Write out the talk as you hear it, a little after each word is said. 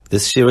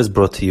This year is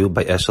brought to you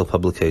by Eshel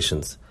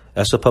Publications.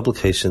 Eshel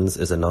Publications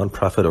is a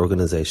non-profit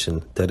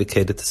organization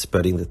dedicated to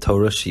spreading the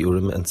Torah,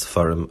 Shiurim, and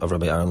Sefarim of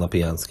Rabbi Aaron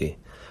Lapiansky.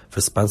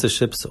 For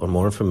sponsorships or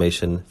more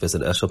information,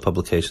 visit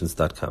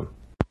eshelpublications.com. In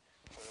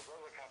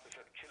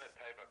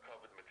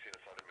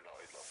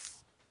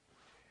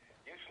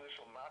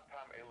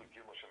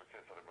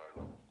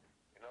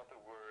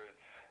other words,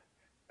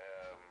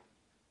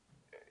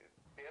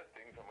 bad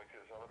things are if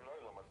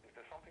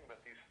there's something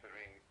about these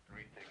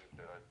three things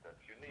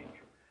that's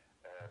unique,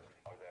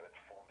 or that it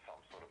forms some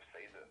sort of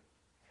seder.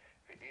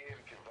 I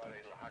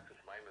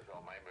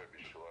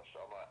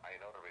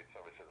know the Rebbe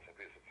says it's a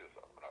piece of this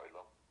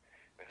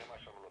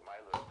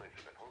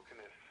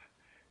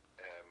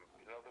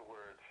in other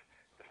words,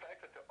 the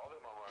fact that the other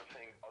mama are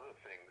saying other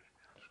things,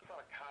 it's not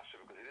a kasha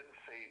because he didn't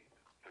say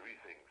three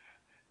things,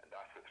 and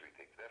that's the three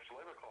things. So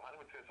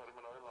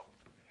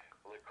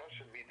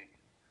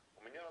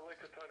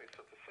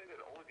to say that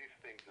all of these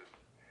things is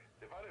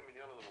divided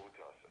minyan of the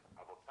mu'utasa.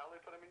 About tali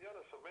for the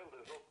minyan, so well,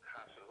 there's no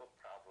kasha, there's no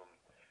problem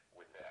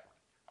with that.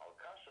 Al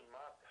kasha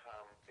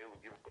matam el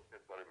give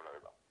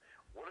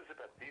what is it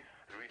that these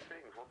three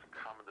things? What's the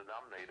common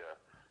denominator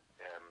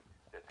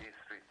that these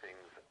three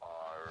things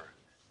are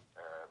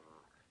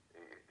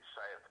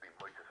shayach to be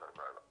moitzes al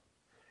barla?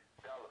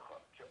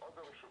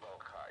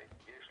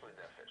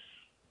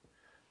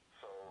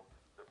 So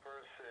the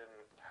person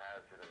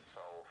has in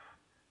himself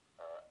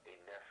a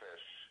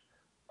nefesh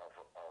of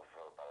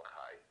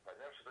balchai. By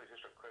nefesh there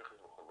is a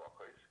koiches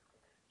muchulokos.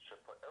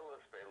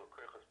 Shepoelas beilo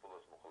koiches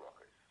pulas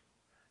muchulokos.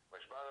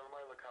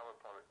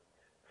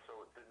 So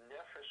the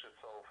nefesh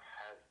itself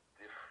has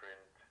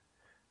different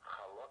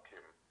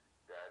chalakim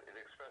that it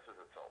expresses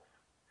itself.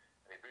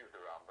 And he brings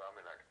the Rambam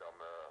in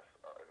Akdama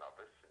in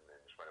Abbas in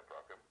Mishna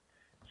Prakim.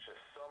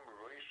 Shesam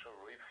roisha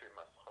roifim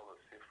aschol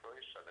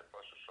sifroish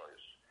anefasha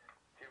shoish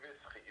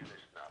tivis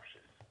chiyunis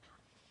nafshis.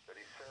 That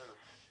he says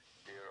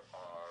there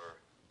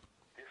are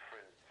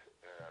different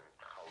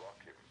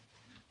chalakim.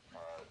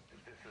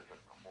 This is a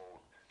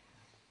quote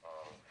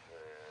of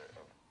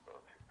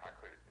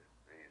Hippocrates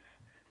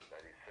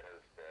that he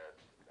says that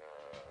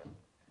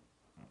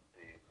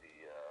the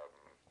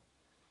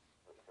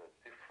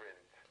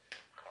different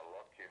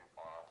chalakim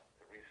are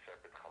three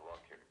separate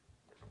chalakim.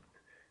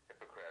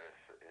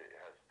 Hippocrates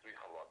has three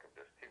chalakim.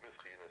 There's tibus,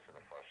 chiyunis,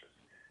 and nefashis,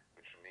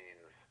 which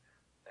means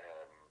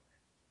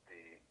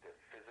the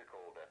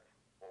physical that's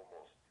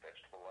almost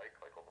vegetable-like,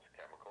 like almost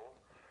chemical.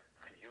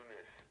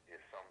 Chiyunis is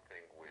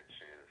something which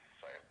is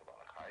shayach to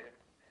Chaim,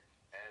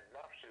 and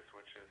nafshis,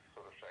 which is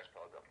sort of shayach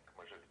to Adam.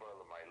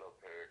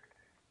 Perek,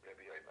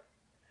 Rebbe Yoiman.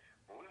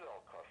 Who's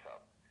all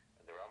kasab?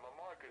 And the Rambam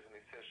markers, and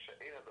he says,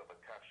 she'ena da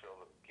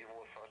bakashel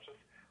gimel nefashis,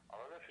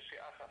 ala nefeshi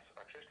achas,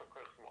 akshesh la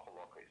koiches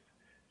muchalokis.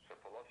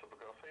 Shepolosa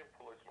begrafim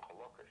pulois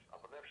muchalokis,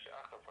 aber nefeshi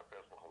achas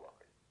akeres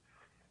muchalokis.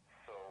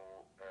 So,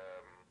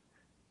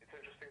 it's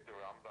interesting, the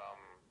Rambam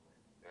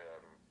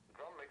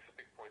makes a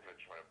big point of it,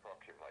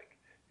 like,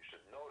 you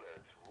should know that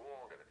it's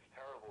wrong and it's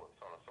terrible and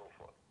so on and so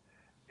forth.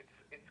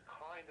 It's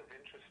kind of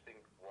interesting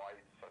why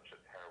it's such a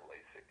terrible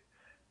asik.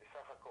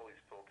 Isachakol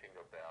is talking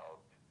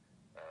about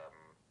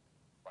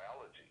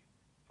biology.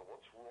 So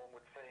what's wrong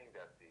with saying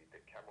that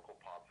the chemical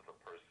parts of a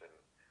person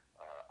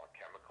are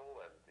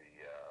chemical and the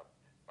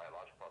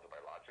biological parts are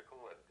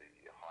biological and the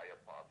higher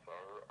parts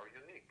are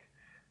unique?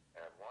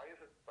 Why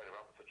is it by the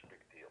Rambam such a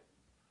big deal?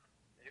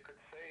 You could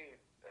say,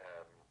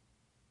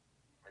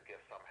 I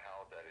guess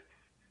somehow that it's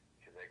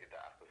kineged the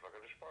Achdus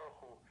HaKadosh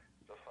Baruch Hu,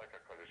 just like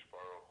HaKadosh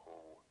Baruch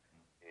Hu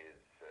is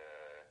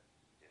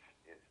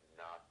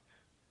not,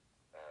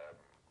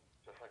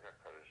 just like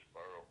HaKadosh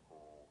Baruch Hu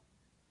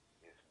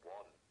is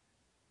one,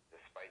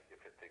 despite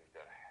different things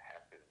that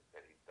happen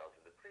that he does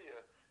in the Priya,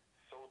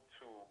 so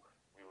too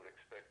we would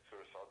expect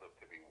Sur Sadam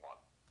to be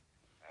one.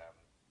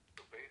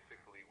 So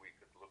basically we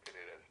could look at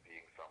it as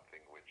being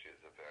something which is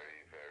a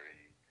very,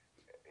 very,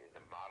 in the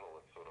model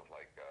it's sort of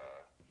like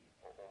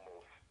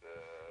almost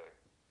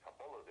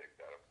Kabbalistic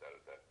that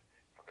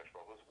HaKadosh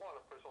Baruch Hu is one.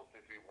 Of course also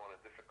if we want a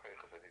different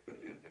koiches and if we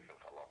see a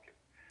different halakim.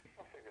 I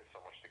don't think it's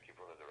so much to keep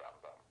running the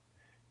Rambam.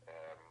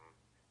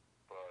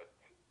 But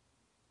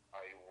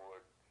I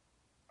would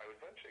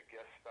venture a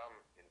guess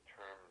in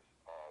terms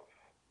of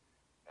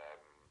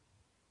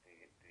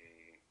the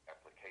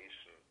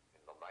application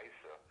in the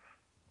Maisa.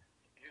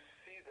 You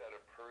see that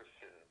a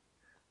person's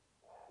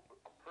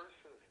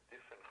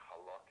different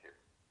halakim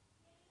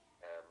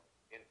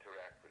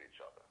interact with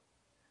each other.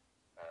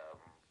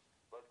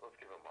 Let's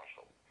give a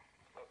mashal.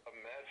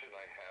 Imagine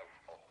I have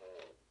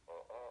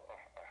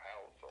a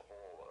house, a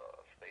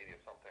stadium,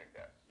 something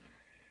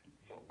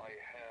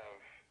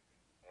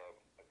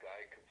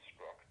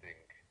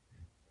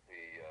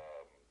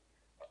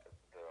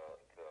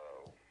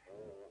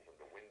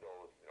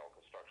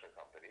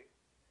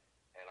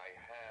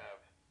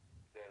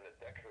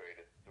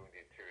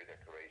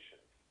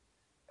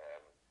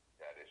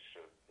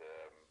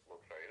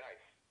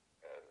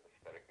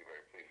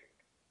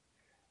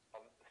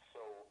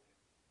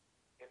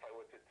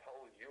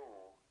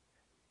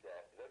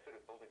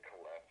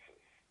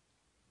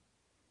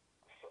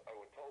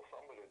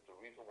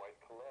reason why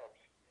it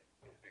collapsed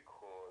is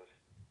because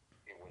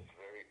it was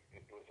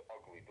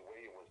ugly. The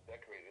way it was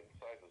decorated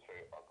inside was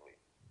very ugly.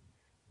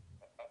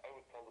 I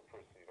would tell the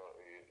person, what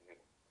are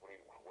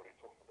you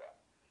talking about?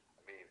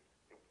 I mean,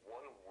 if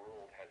one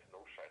world has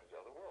no shine as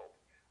the other world.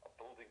 A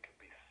building can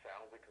be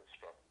soundly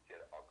constructed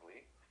yet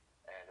ugly,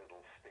 and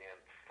it'll stand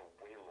for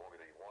way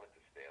longer than you want it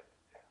to stand.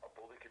 A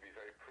building can be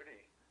very pretty,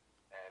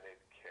 and it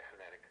can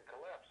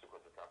collapse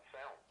because it's not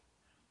sound.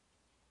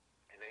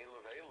 An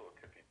Eilu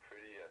can be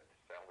pretty and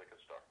soundly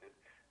constructed,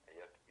 and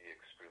yet be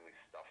extremely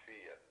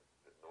stuffy and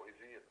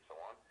noisy and so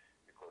on,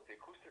 because the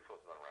acoustics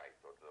wasn't right,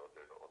 or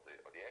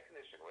the air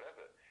conditioning,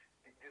 whatever.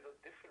 These are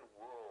different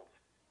worlds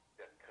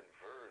that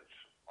converge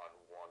on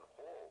one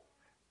whole,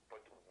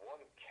 but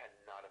one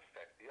cannot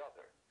affect the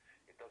other.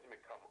 It doesn't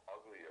become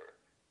uglier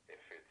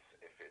if it's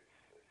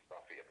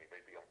stuffy. I mean, it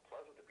may be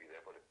unpleasant to be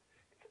there, but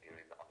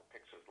on the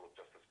pictures look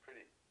just as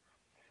pretty.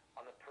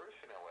 On a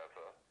person,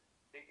 however,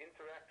 they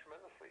interact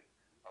tremendously.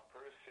 A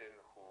person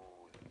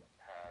who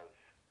has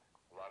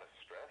a lot of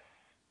stress,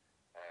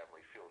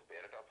 he feels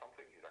bad about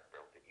something, he's not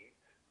able to eat.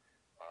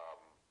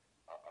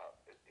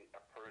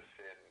 A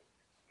person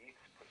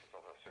eats, puts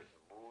himself in a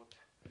certain mood.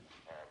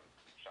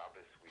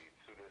 Shabbos, we eat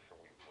Sudas,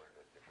 and we're in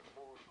a different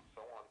mood, and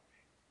so on.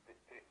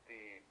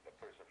 The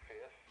person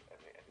fasts, and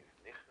he's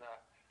Nichna.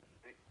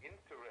 The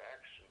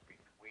interaction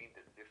between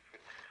the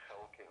different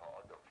Chelkei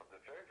Ha'adam, from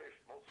the very, very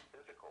most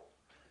physical,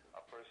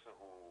 a person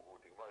who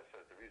the Gemara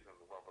says the reason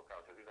the Gemara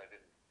says the reason I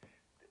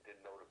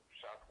didn't know the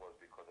Pshat was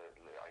because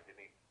I didn't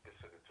eat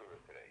Bissa de Torah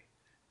today.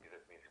 Either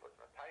it means he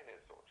wasn't a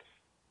Tainis or just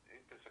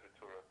eat Bissa de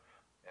Torah.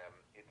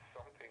 It's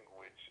something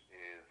which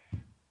is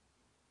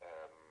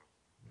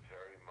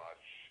very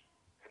much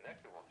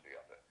connected one to the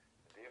other.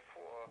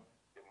 Therefore,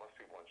 there must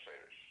be one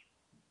Sheirish.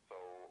 So,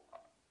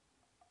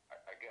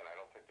 again, I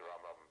don't think the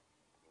Rambam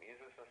means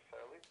this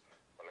necessarily,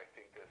 but I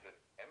think there's an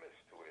emes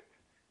to it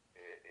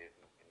in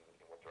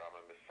what the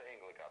Rambam is saying,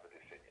 like Abba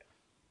Desinya.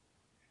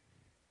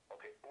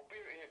 Okay,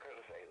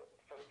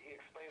 so he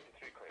explains the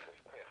three koyches.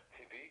 Koyach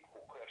TV,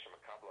 who koyach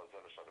shemakabla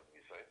zon shad of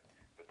nisay,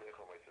 the derech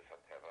l'moises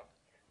hateva.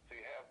 So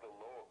you have the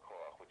lower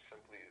koach, which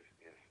simply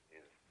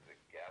is the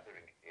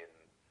gathering in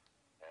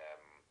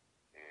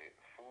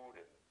food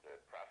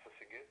and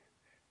processing it.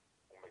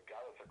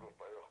 Umegalas aguf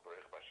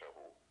barech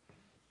bashahu,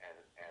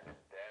 and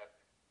that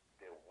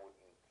there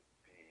wouldn't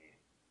be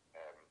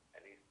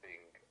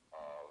anything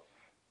of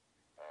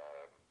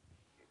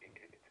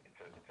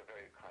it's a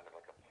very kind of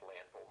like a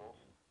plant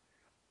almost.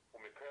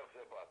 ומכוח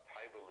זה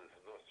בהטייבה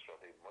לזנוס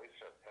שעדי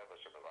מוישה הטבע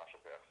שמלאשו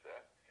כוח זה,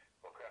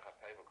 וכוח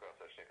הטייבה כוח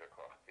זה שנקרא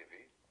כוח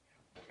טבעי,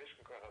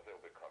 ומשכן כוח הזה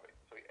הוא בקווי.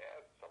 So he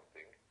adds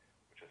something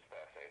which is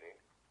fascinating,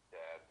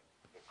 that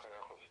the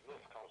כוח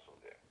הזנוס comes from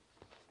there.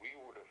 We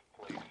would have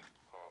placed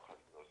כוח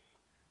הזנוס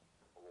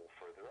a little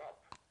further up,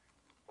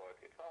 but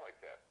it's not like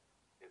that.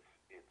 It's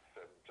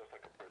just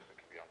like a person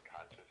can be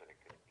unconscious and it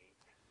can eat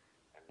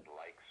and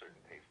like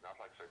certain tastes, not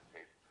like certain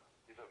tastes.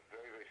 These are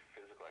very, very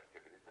physical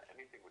activities, and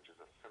anything which is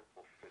a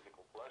simple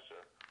physical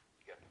pleasure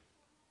gets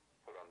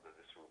put under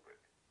this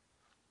rubric.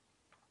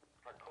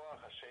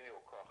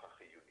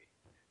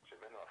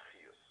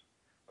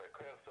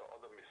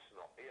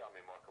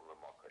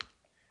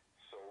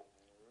 So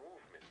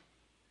movement,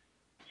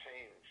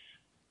 change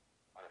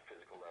on a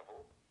physical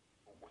level,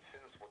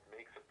 since what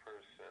makes a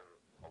person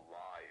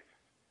alive,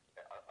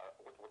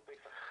 what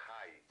makes a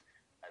chai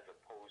as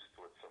opposed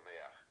to a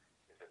tzomeach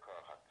is the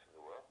koach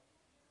hatznua.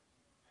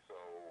 So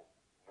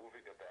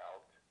moving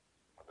about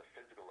on the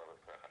physical level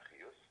of koach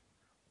hachiyus,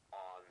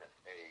 on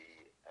a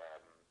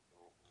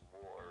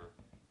more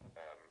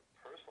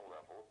personal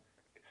level,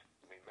 it's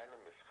mimena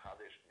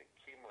mischadesh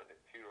nikima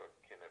netira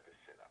kina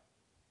v'sina.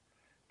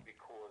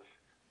 Because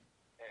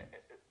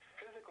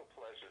physical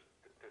pleasure,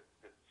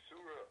 the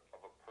tzura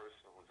of a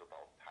person who's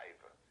about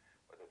taiva,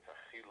 whether it's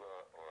achila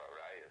or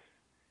arayas,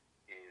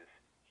 is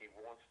he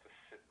wants to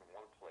sit in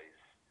one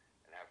place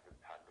and have the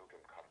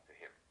tanugim come to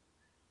him.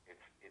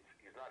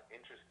 He's not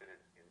interested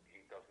in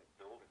he doesn't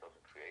build, he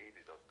doesn't create,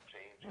 he doesn't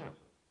change, he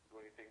doesn't do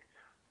anything.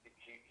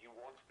 He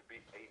wants to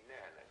be a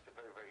nen. It's a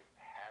very, very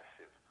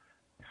passive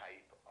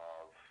type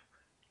of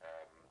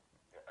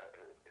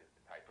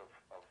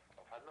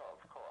hana,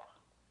 of koach.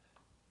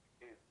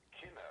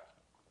 Kina,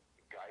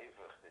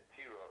 gaivach,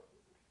 netira,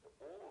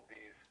 all of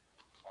these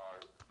are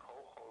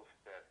kochos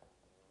that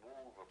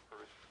move a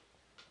person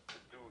to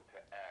do, to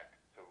act,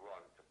 to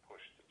run, to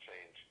push, to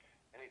change,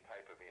 any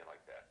type of being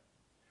like that.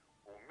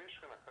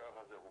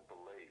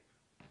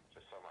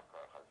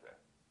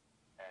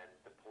 And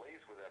the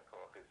place where that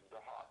koach is the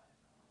heart,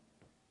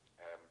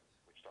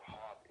 which the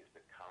heart is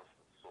the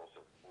constant source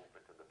of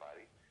movement in the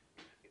body.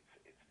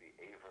 It's the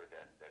aver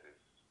that is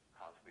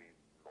constantly in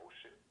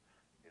motion.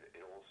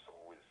 It also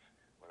is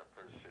when a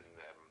person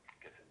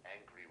gets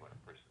angry, when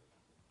a person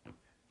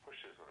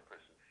pushes, when a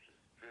person is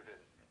driven,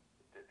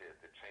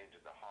 the change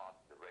in the heart,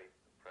 the rate,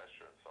 the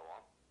pressure, and so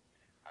on.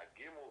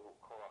 Hagimul hu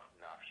koach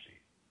nafshi.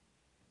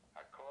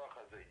 HaKoach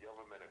הזה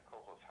יבוא מן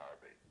הכוחos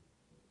הרבה,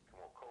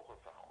 כמו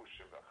כוחos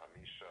החושים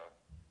והחמישה,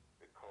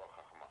 וכוח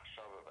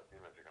המחשבה והדין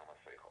וגם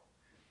השכל.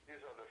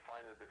 these are the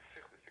final, the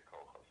sichtische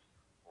kochas.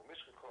 Well,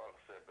 Mishkan koach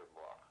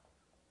b'moach.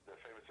 The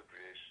famous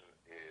abbreviation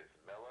is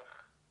melech,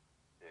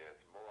 is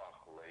moach,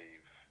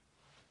 leiv,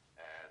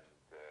 and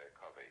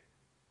kaveh.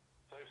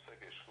 So it's like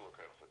a shul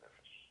koach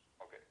nefesh.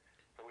 Okay,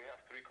 so we have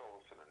three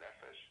koachs in the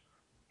nefesh.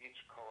 Each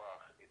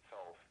koach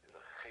itself is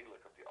a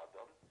chelik of the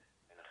adam,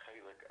 and a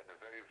chelik, and a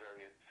very,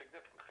 very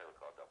significant chelik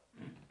of adam.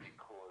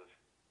 Because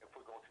if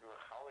we're going to be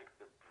mechalik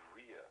the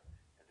bria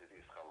into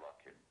these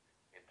chalakim,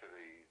 into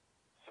the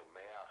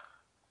someach,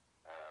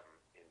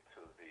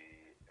 into the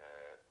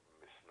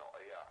Mishna,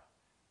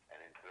 and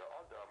into the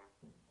adam,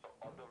 so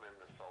adam in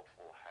itself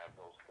will have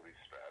those three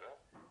strata,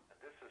 and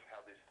this is how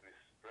these three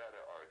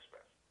strata are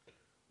expressed.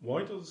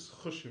 Why does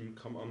chushim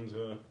come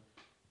under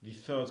the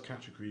third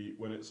category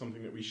when it's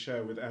something that we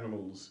share with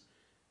animals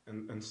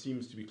and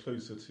seems to be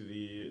closer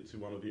to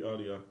one of the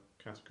earlier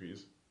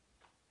categories?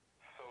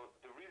 So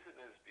the reason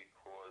is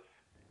because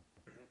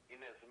in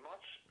as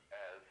much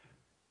as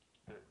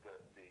the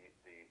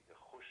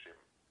chushim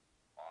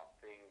are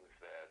things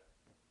that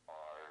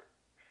are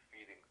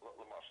feeding,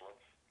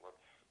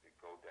 let's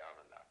go down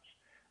a notch.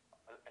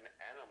 An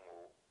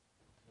animal,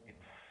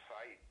 its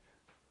sight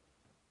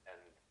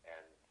and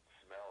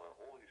smell and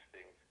all these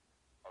things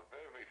are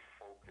very, very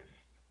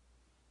focused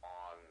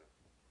on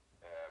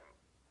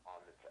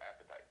its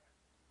appetite.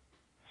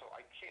 So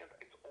I can't,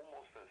 it's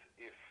almost as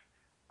if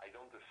I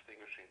don't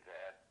distinguish in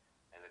that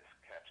and it's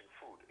catching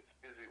food. It's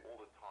busy all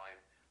the time,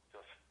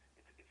 just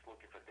it's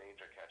looking for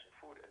danger, catching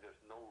food, and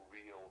there's no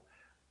real,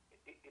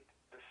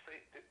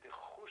 the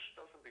chush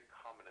doesn't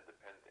become an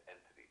independent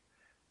entity.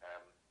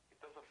 It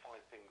doesn't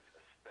find things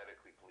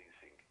aesthetically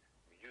pleasing,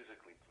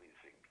 musically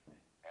pleasing.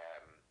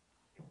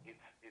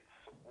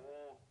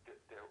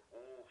 They're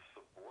all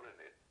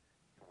subordinate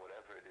to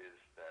whatever it is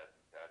that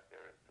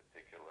their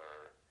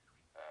particular,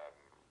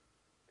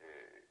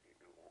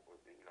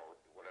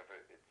 whatever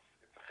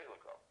it's a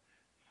chelik of.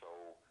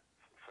 So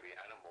for the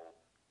animal,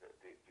 the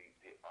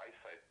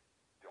eyesight,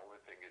 the only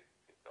thing it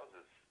does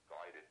is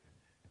guide it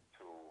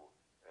to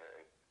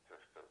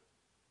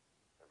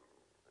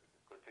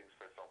good things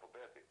for itself or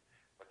bad things.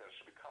 But that it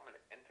should become an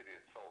entity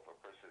itself, a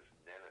person is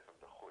nene from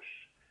the chush,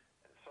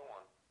 and so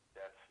on,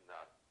 that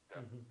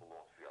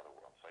belongs to the other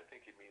world. So I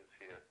think it means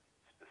here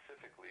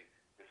specifically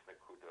this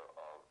nekuda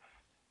of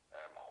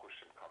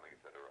chushim coming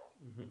into their own.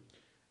 Mm-hmm.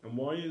 And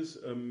why is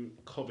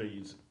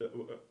kaved,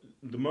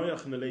 the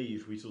moyach and the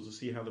leiv, we sort of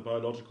see how the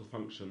biological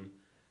function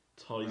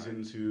ties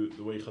into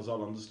the way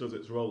Chazal understood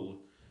its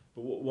role.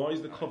 But why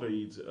is the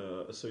kaved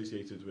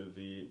associated with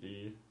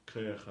the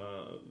kleach,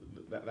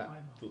 that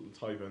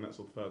taiva, and that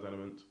sort of third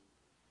element?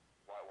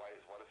 Why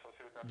is what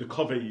associated with that? The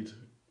kaved,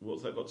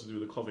 what's that got to do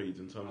with the kaved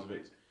in terms of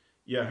it?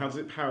 Yeah, how does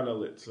it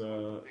parallel its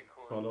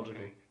biological?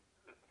 Okay,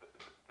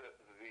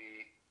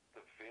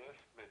 the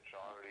vast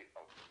majority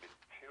of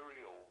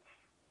materials,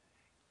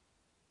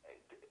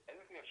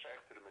 anything that's shaykh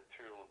to the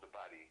material of the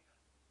body,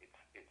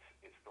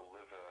 it's the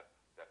liver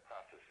that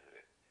processes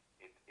it.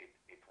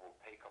 It will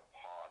take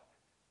apart.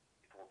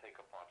 It will take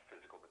apart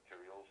physical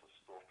materials, or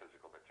store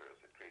physical materials.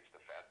 It creates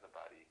the fat in the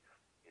body.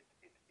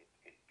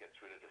 It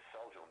gets rid of the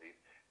cells you'll need.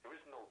 There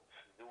is no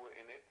tnua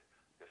in it.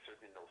 There's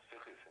certainly no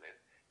sichis in it.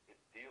 It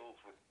deals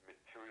with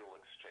material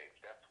exchange.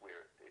 That's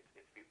where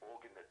it's the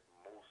organ that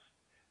most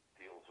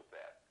deals with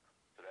that.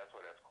 So that's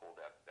why that's called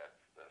that. That's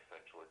the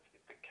essential.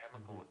 It's the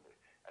chemical,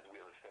 as we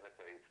understand it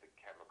today, it's the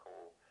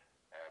chemical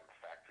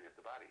factory of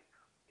the body.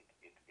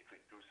 It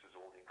reduces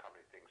all the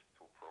incoming things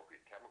to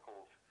appropriate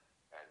chemicals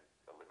and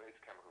eliminates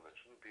chemicals that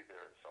shouldn't be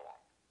there, and so on.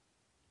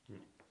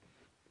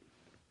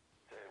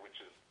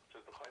 Which is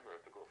the chaimer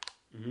of the goof.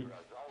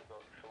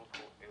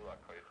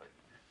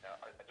 Now,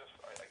 I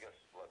guess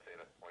let's say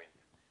that point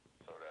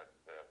so that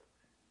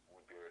we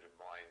bear it in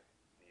mind.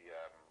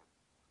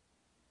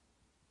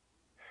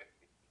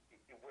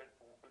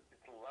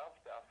 It's lav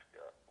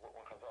dafka. When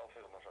Chazal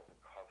says the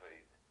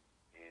kaved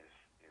is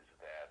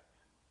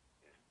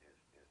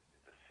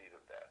the seed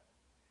of that.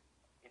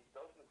 It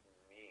doesn't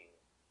mean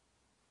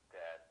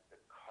that the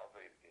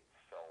kaved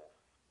itself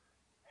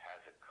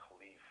has a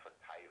kli for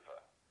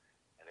taiva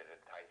and it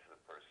entices the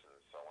person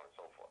and so on and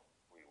so forth.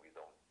 We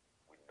know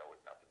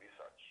it not to be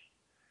such.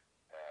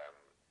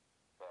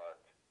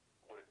 But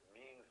what it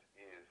means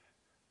is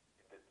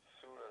the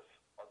tsuras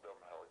adam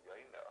hel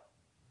yaina.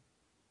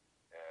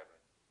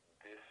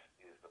 This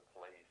is the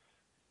place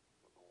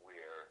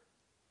where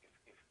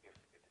if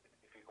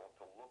you're going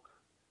to look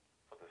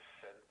for the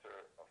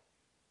center of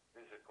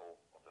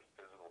the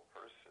physical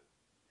person,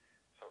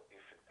 so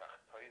if in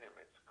tachtoinim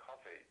it's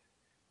kaved,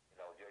 in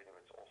al yainim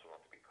it's also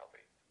going to be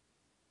kaved.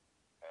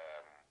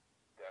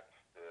 That's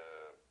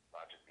the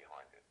logic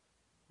behind it.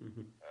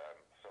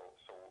 So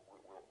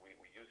we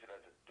use it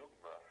as a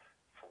dogma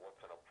for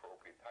what's an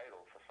appropriate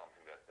title for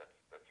something that's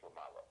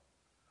lamala.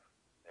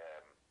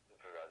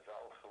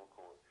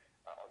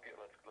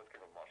 Let's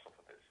give a marshal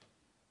for this.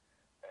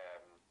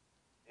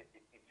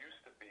 It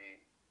used to be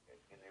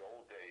in the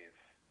old days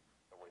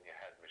when you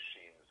had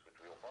machines with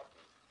real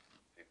buttons.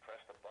 So you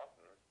pressed a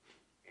button,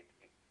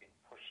 it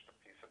pushed a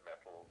piece of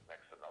metal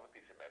next to another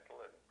piece of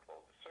metal and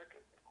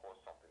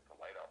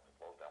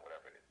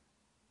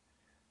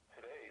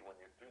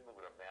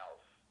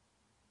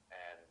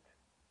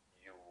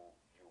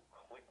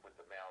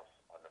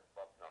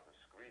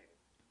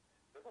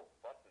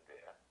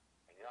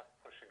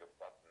pushing a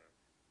button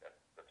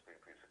that's being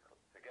pieced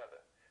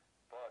together.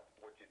 But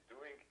what you're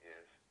doing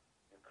is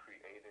you're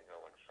creating an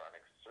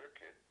electronic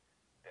circuit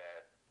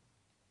that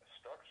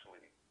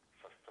structurally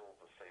fulfills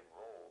the same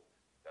role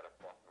that a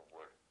button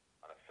would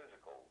on a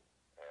physical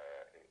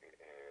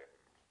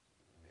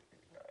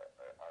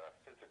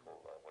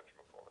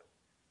whatchamacallit.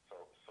 So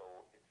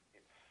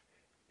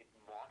it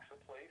marks a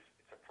place.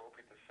 It's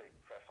appropriate to say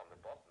press on the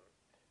button,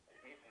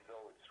 even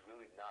though it's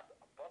really not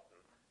a button,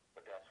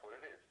 but that's what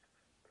it is.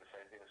 But the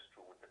same thing is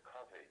true with the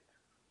kaved.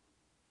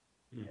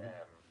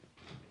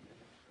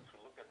 Since we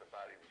look at the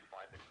body, we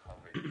find the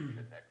kaved is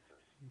the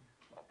nexus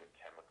of the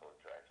chemical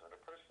interaction of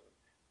the person.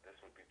 This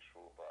would be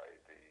true by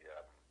the,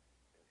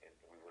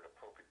 we would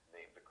appropriately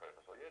name the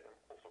koiches al-yedim,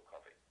 also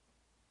kaved.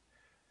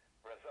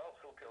 Razal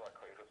chilkel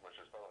ha-koiches,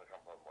 Moshe Zbal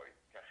ha-kampal moi,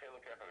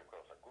 kachelek echad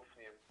ha-koiches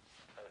ha-gufniyim,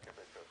 chelek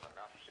ha-koiches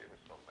ha-nafshi, we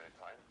spoke many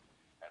times,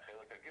 and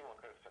chelek ha-gimel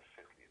ha-koiches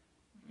ha-sichliim.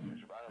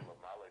 Shebana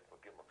l'malet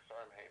v'gimel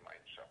k'sarim heim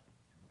ein sham.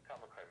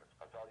 Kama koimes,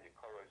 Chazal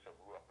yikorois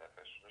ha-ruach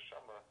nefesh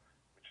neshama,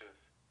 which is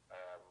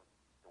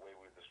the way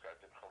we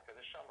described it, chelek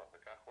ha-neshama,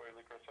 v'kach hoi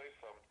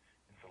l'krososam,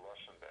 it's a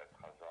lashon that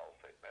Chazal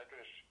say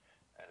medrash,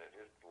 and it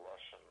is the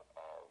lashon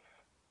of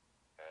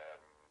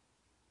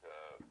the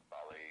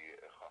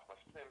Bali Chachmas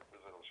Pnim,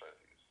 who's a little shy to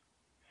use.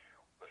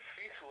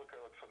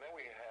 So then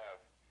we have,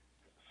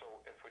 so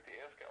if we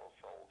ask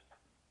ourselves,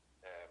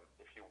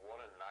 if you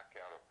want to knock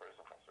out a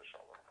person, Chas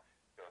v'shalom,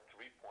 there are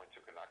 3 points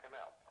you can knock him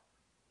out.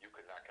 You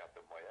can knock out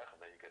the moyach, and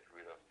then you get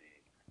rid of the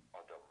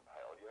Adam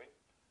ha'elyon.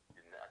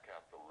 You knock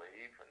out the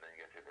leiv, and then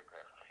you get rid of the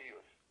koyach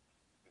chiyus.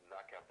 You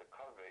knock out the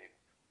kaved,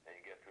 and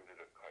you get rid of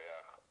the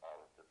koyach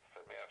of the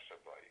tzemeach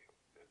shabai,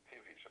 the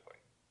tivi shabai.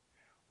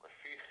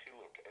 Lefi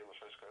chiluk elu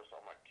shesh koyach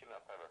al makina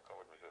tava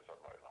kavod mizes ad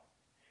moilam.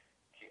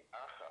 כי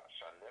אחא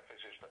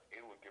שהנפש יש לה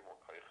אלו גימול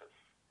כויכס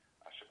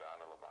אשר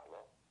בענה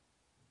למעלה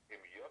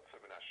אם יוצא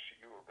מן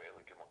השיעור באלו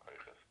גימול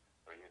כויכס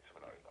לא יצא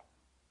מן העולם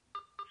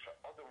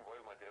שהאדם בועל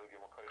מדי אלו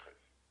גימול כויכס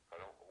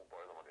קודם הוא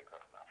בועל מדי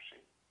כוח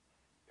נפשי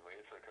אם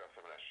יצא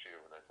לקרסה מן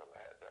השיעור ונצא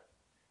להדר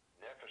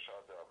נפש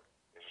האדם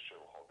יש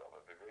השיעור לכל דבר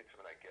ואם יצא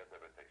מן הגדר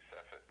בתי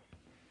ספס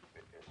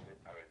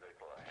הרי זה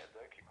כל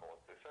ההדר כי כל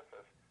בתי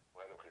ספס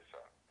הוא אלו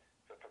חיסר.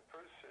 So if a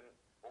person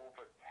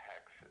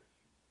overtaxes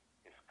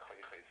his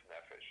koiches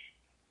nefesh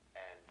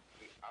and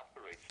he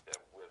operates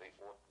them where they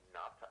ought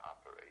not to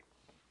operate,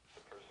 the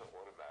person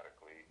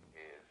automatically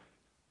is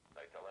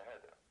like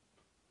al-heder.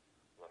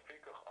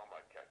 Lafikach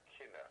amar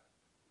k'akina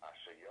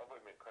asher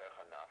yavoi min koyach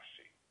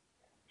ha-nafshi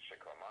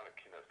shekamar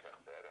kina kach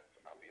derech,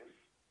 obvious.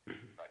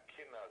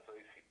 Kina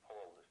zois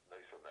hipol is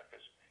noisel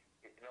nefesh.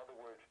 In other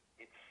words,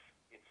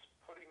 it's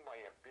putting my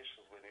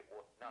ambitions where they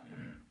ought not to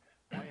be.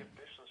 My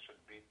ambitions should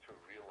be to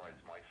realize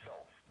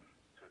myself,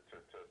 to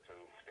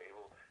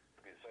stable, to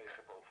be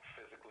zeicha both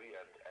physically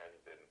and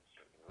in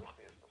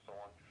ruchnius and so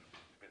on,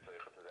 to be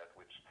zeicha to that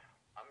which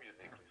I'm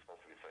uniquely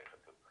supposed to be zeicha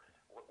to.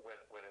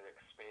 When it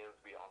expands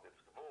beyond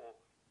its goal,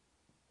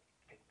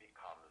 it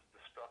becomes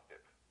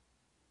destructive.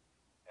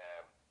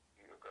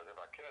 Because if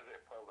I can't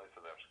say Paul knows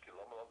the nafsh,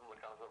 kilom alazim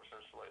lekam zav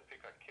shem shaloi, pick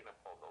a kina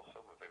Paul knows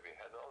some of every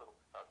head all of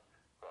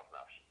graf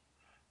nafsh.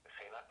 The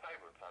chena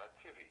taiva, it's not a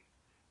tivi,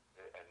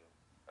 and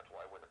that's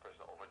why when a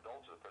person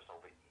overindulges, a person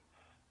overeats.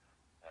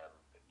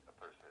 A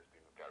person has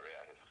been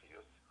gareah his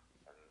chiyus,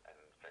 and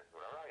things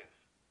will arise.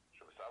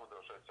 Shubisavod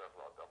Rosh Hashanah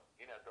L'Adam.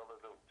 Ina Adam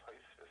Lo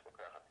Toisvis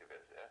L'Kach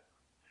HaTiveh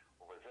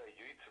ובזה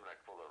יועצים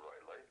לגבול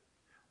הרוילוי,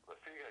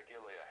 לפי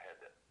הגיל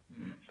היהדה,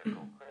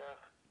 שכל כוח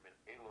מן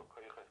אילו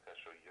כוחס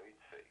כאשר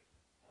יועצי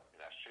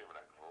מן השיר מן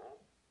הגבול,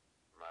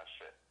 מה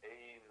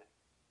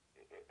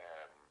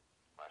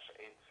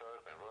שאין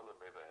צורך בין רוילוי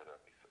מבהדה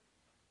מיסו.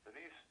 So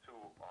these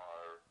two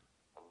are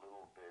a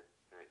little bit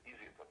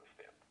easier to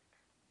understand.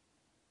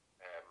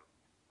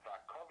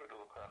 והכובד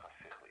הוא לכוח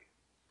השכלי.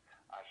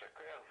 אשר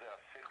כוח זה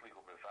השכלי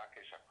הוא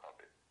מבקש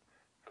הכובד.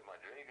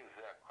 ומדרגה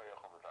זה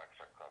הכוח הוא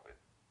מבקש הכובד.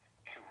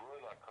 כי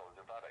רואי לכובד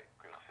זה ודאי,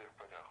 כוח סיר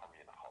פתח חום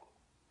ינחלו.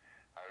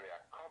 הרי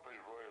הכובד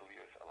רואי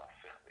להיות על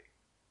השכלי.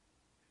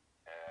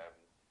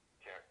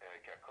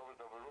 כי הכובד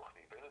דבר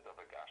רוחני ואין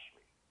דבר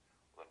גשמי.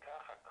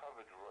 לכך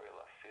הכובד רואי על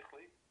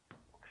השכלי,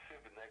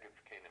 וכסיב בנגד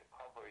זקנים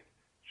כובד,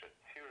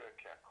 שתירה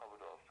כי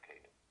הכובד על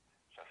זקנים.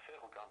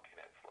 שהשכל גם כן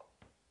אצלו.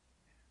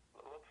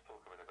 Let's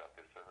talk a bit about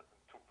this in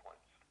 2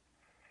 points.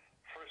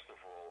 First of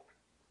all,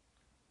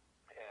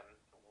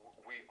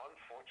 we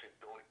unfortunately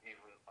don't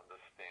even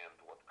understand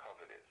what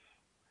covet is.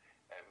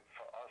 And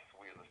for us,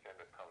 we understand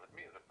that covet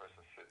means a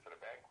person sits at a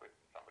banquet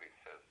and somebody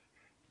says,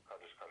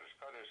 Kaddish, Kaddish,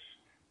 Kaddish.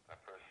 That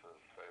person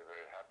is very,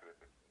 very happy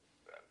with it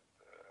and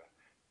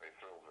very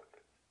thrilled with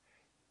it.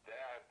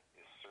 That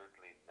is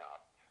certainly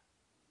not,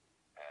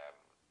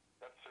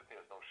 that certainly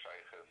has no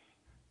shaykhs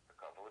the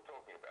covet we're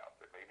talking about.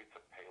 Maybe it's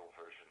a pale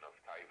version of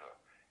taiva,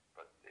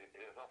 but it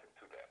has nothing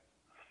to that.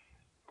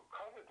 The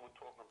covet we're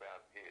talking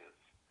about is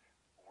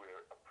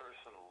where a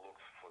person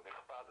looks for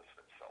nichbadus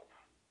for himself,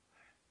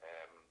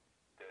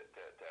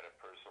 that a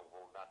person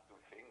will not do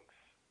things,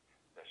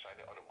 that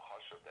shiny adam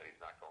chashav, that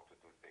he's not going to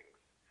do things,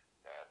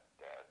 that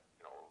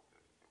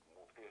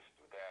move this,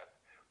 do that.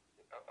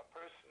 A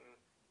person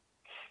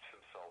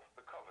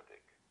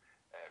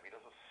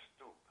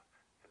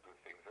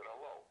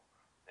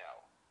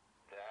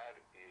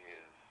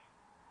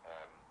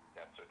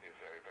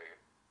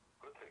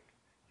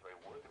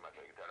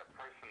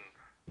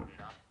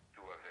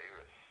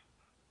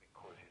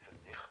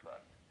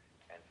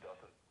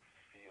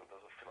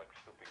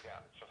stooping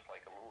down. It's just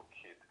like a little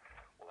kid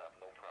will have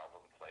no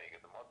problem playing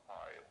in the mud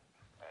pile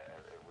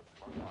with the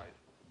mud pies.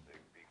 They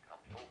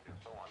become filthy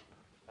and so on.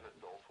 An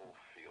adult will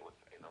feel it.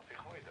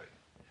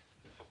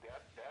 So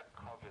that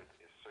covet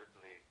is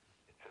certainly,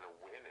 it's an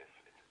awareness.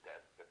 It's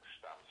that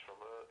stems from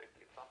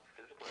it's not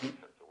physical in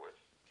the sense of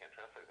words. Can't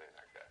translate anything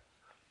like that.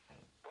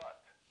 But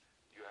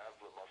you have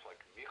much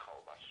like Michal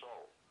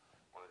Bashol,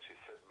 when she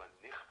said,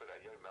 "Manichber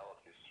ayoy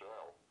melech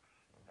Yisrael,"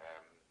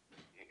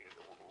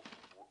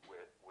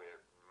 where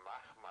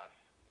Machmas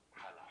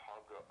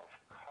Hanhaga of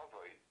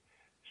Kavod,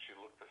 she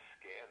looked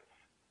askance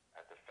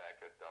at the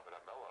fact that David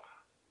HaMelech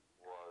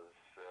was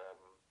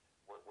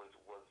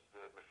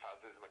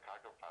Mefazes,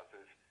 Mekaka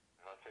Mefazes,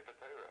 Sefer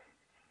Torah.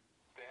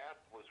 That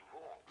was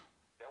wrong.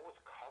 That was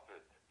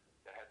covered.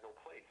 That had no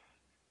place.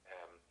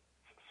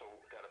 So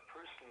that a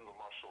person, the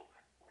marshal,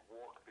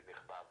 walk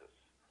b'nichbadus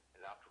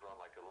and not to run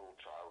like a little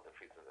child if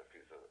he's a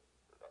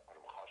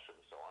machashiv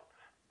and so on.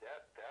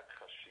 That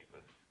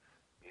chashivas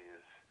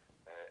is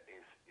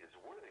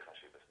worthy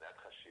chashivas. And that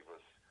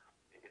chashivas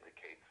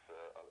indicates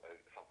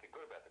something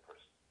good about the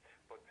person.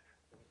 But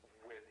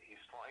when he's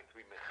trying to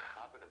be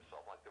mechabed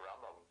himself, like the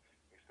Rambam,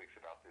 he speaks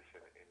about this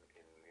in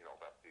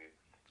about the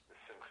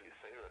Simchi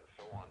Yisera and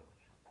so on,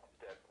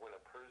 that when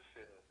a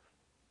person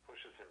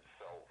pushes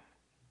himself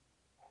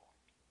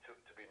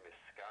to be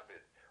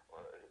miskabed,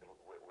 or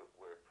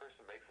where a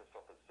person makes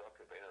himself a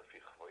zakah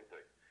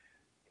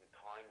in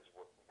times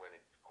when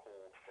it's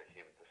called for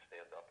him to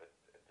stand up and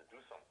to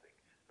do something,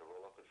 to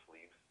roll up his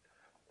sleeves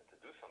and to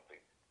do something,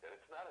 then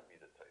it's not a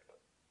midah taiva.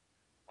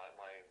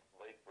 My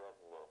late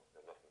brother-in-law,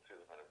 it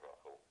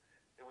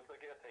was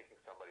like taking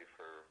somebody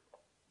for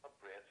a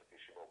branch of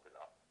yeshiva open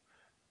up,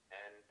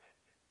 and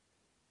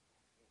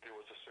there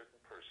was a certain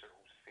person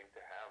who seemed to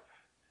have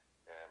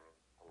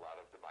a lot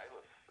of the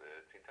milas,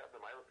 seemed to have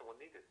the milas that one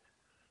needed,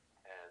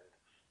 and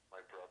my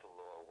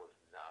brother-in-law was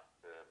not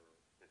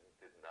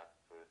did not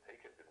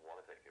take him, didn't want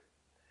to take him,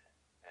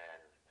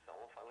 and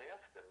someone finally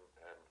asked him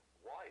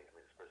why. I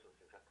mean, this person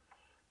seems to,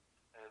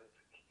 and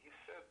he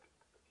said,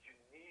 you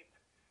need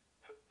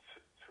to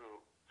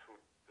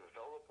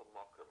develop a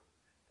makom,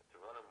 to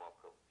run a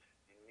makom,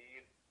 you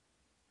need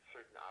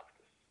certain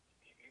avdus.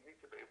 You need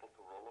to be able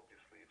to roll up your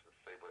sleeves and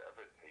say,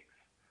 whatever it takes,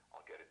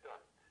 I'll get it done.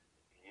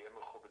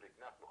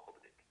 Not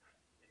mechubadik.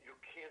 You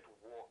can't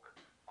walk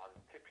on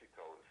tippy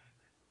toes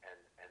and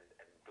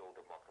build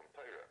a makom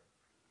Torah.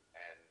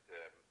 And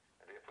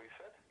therefore he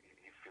said,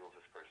 he feels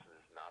this person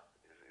is not,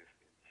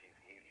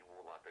 he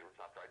will not be, it's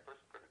not the right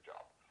person for the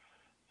job.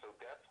 So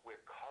that's where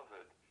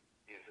covered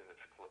is in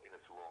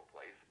its wrong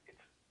place.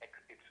 It's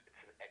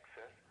an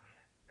excess,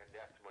 and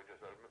that's what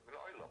just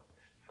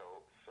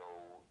So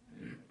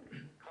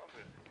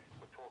covered,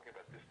 we're talking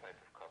about this type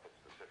of covered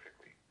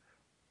specifically.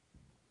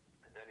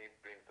 And then he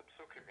brings the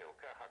psukim here.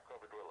 Kaha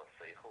covered well a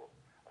seichel,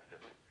 a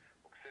zibli.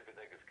 Uksiv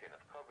neges ken of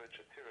covered,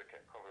 shatira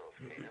can cover os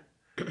kenem.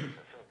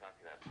 And so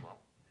talking that from.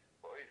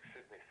 But I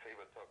sit me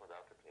seva talk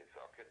without the pnei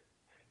zaken.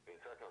 In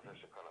zaken was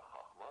shekol a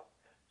chachma.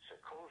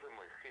 Shekol ze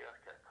moichiach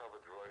can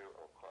covered royal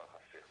al koach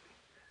hasichli.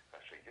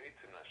 Asher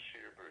yitzim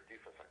nashir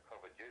berdifas a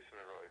covered yitzim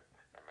roy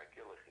and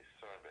magilach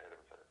yisar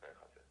be'edem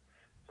tzadepech hazeh.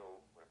 So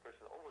when a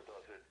person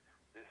overdoes it,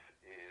 this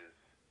is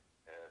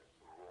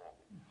wrong.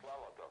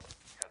 Klal adam.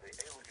 Kadei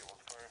elu gevot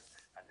for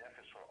a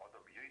nefesh for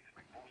adam yitzim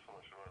mikvus for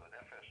a shor the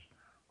nefesh.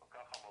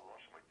 Okacham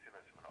alosh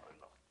moitzimes min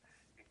ha'olam.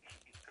 It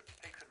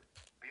takes him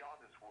beyond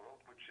this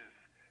world, which is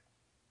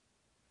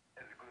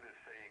as good as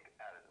saying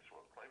out of this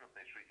world. Claim of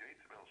nature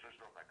yitzim el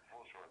shor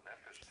mikvus for a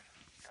nefesh.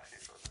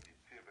 Kachis for the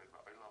yitzim min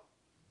ha'olam.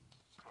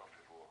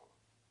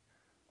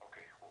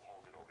 Okay, we'll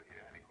hold it over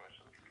here. Any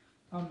questions?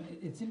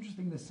 It's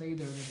interesting to say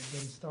there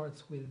that it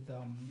starts with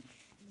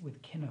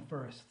kinna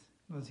first.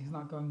 Because he's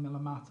not going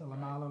milamata,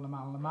 lamala,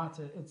 lamala,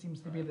 lamata. It seems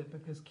to be that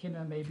because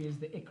kinna maybe is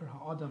the ikr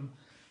ha'adam,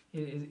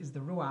 is the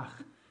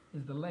ruach,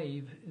 is the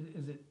lave.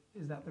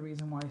 Is that the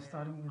reason why he's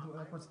starting with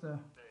what's the?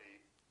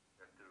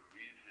 That the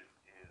reason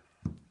is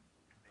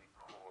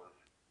because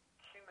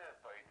kinna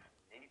by its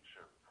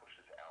nature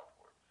pushes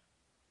outwards.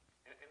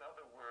 In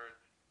other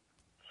words,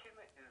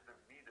 kinna is the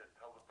midah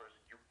tell the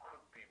person you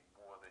could be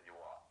more than you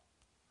are.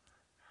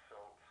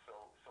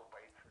 So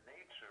by its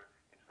nature,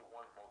 it's the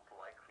one most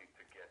likely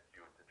to get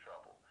you into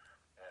trouble.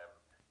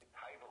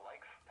 Taiva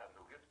likes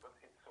tanugis, but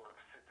it sort of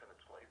sits in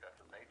its place. That's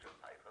the nature of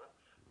Taiva.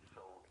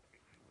 So,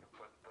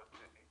 but to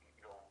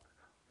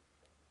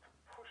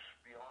push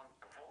beyond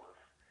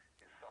Gavulis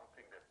is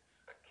something that's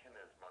akin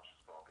is much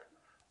stronger.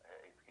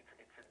 It's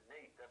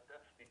innate.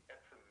 That's the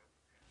etzem,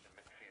 the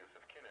mitzias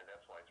of kinna.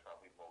 That's why it's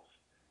probably most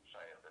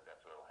shayach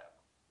that's what will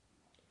happen.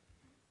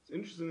 It's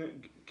interesting that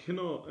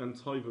Kinna and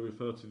Taiva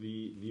refer to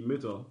the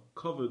midah.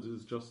 Covered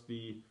is just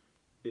the.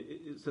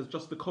 It says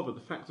just the covered,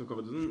 the fact of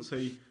covered. It doesn't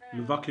say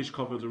Levakish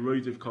covered or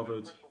Rodiv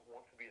covered. A person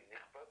wants to be a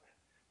nichbat,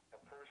 a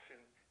person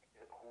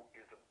who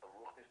is a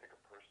ruchnistic,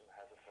 a person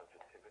has a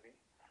sensitivity.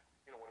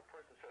 When a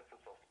person says to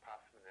himself,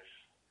 pasmanish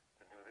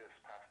to do this,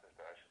 pasmanish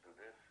that I should do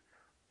this,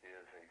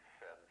 there's a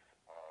sense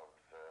of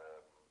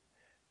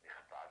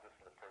nichbadus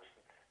in the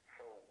person.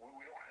 So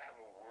we don't have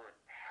a word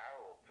power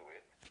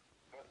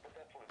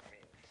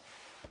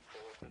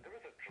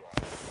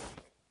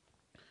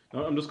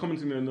No, I'm just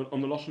commenting on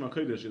the Lashon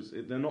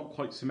HaKodesh. They're not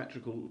quite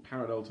symmetrical,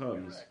 parallel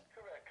terms.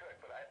 Correct.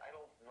 But I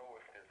don't know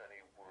if there's any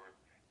word.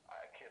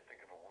 I can't think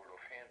of a word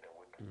offhand that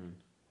would,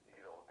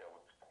 that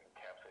would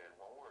encapsulate in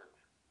one word.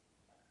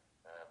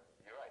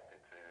 You're right.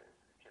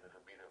 Kin is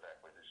a meter of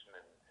acquisition,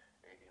 and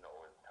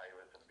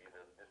Tyra is a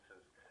meter. This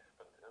is.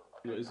 But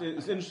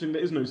It's interesting.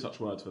 There is no such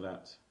word for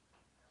that.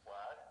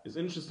 what? It's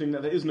interesting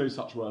that there is no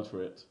such word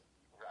for it.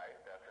 Right.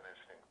 That's an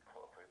interesting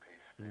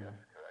piece. Yes,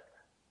 correct.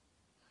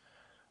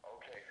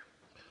 Okay.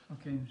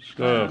 Okay.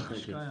 Shkoyach.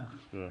 Shkoyach.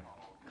 Shkoyach.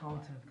 Kol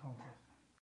tov, kol tov.